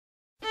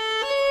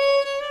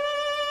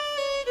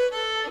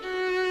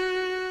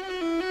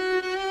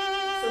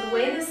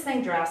furthest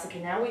thing drafts.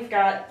 Okay, now we've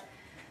got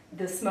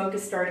the smoke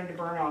is starting to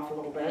burn off a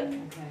little bit.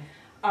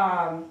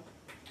 Okay.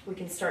 We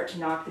can start to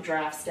knock the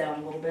drafts down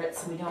a little bit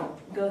so we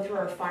don't go through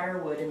our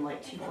firewood in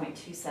like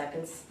 2.2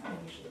 seconds. I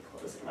usually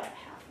close it about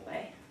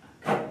halfway,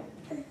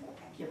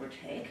 give or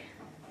take.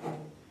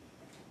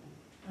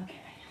 Okay,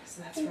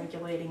 so that's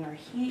regulating our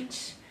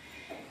heat.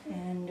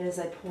 And as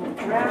I pull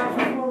the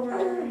draft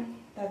forward,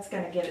 that's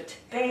going to get it to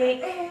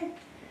bake.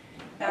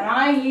 And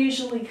I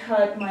usually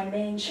cut my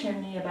main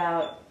chimney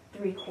about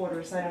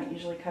 3/4. I don't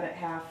usually cut it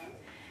half.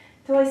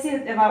 Till I see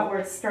it about where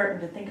it's starting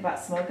to think about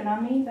smoking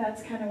on me,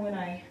 that's kind of when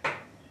I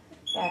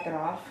back it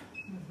off.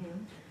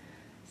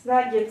 So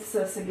that gets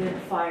us a good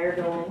fire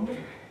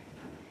going.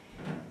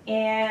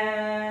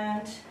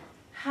 And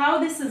how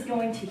this is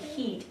going to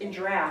heat and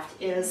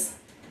draft is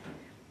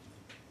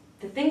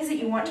the things that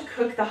you want to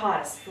cook the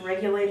hottest for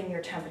regulating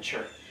your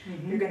temperature,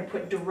 you're going to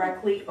put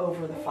directly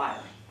over the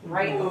fire,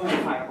 right over the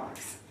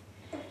firebox.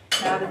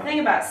 Now the thing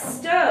about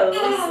stoves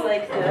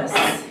like this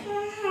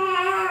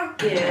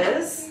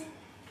is,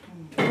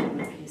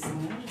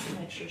 just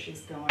make sure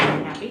she's going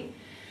happy.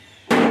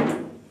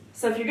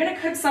 So if you're going to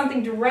cook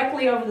something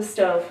directly over the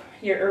stove,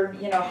 or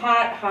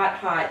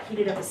hot, heat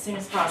it up as soon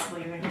as possible,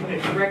 you're going to put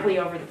it directly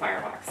over the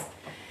firebox.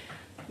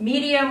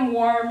 Medium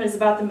warm is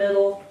about the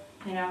middle,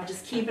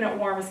 just keeping it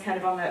warm is kind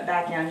of on that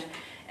back end.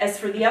 As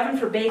for the oven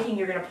for baking,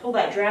 you're going to pull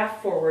that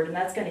draft forward, and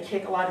that's going to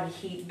kick a lot of the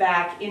heat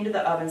back into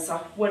the oven. So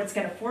what it's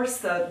going to force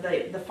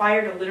the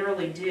fire to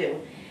literally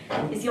do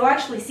is you'll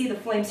actually see the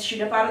flames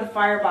shoot up out of the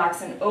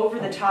firebox and over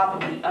the top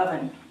of the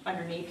oven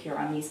underneath here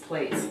on these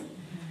plates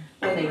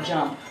when they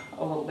jump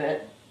a little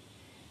bit.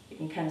 You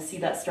can kind of see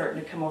that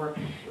starting to come over.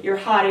 Your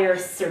hot air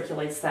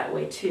circulates that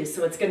way too.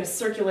 So it's going to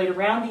circulate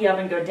around the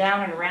oven, go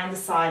down and around the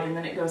side, and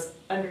then it goes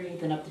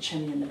underneath and up the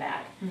chimney in the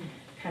back.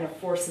 Kind of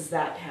forces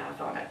that path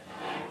on it.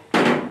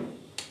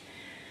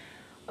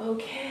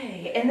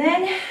 Okay, and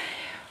then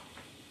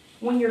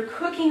when you're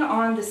cooking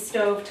on the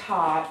stove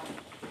top,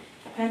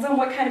 depends on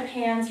what kind of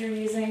pans you're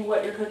using,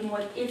 what you're cooking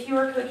with. If you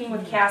are cooking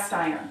with cast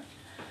iron,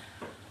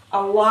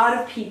 a lot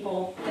of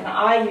people, and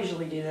I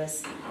usually do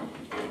this,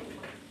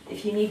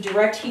 if you need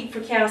direct heat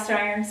for cast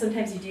iron,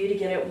 sometimes you do to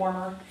get it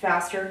warmer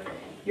faster,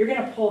 you're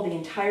going to pull the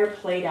entire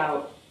plate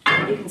out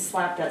and you can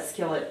slap that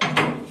skillet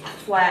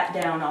flat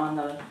down on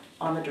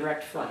the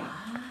direct flame.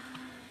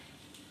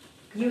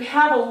 You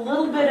have a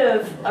little bit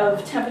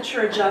of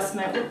temperature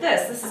adjustment with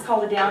this. This is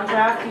called a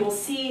downdraft. You will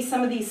see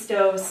some of these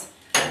stoves,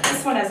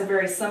 this one has a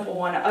very simple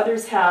one.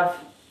 Others have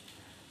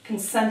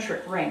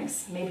concentric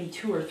rings, maybe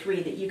 2 or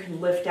 3 that you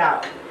can lift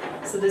out.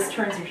 So this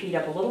turns your heat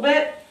up a little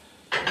bit.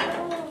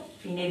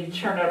 If you needed to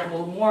turn it up a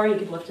little more, you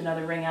could lift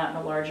another ring out and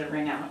a larger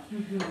ring out.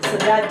 So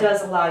that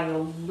does allow you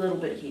a little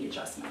bit of heat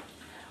adjustment.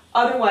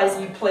 Otherwise,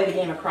 you play the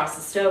game across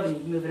the stove and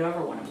you move it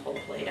over one and pull the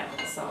plate out.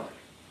 So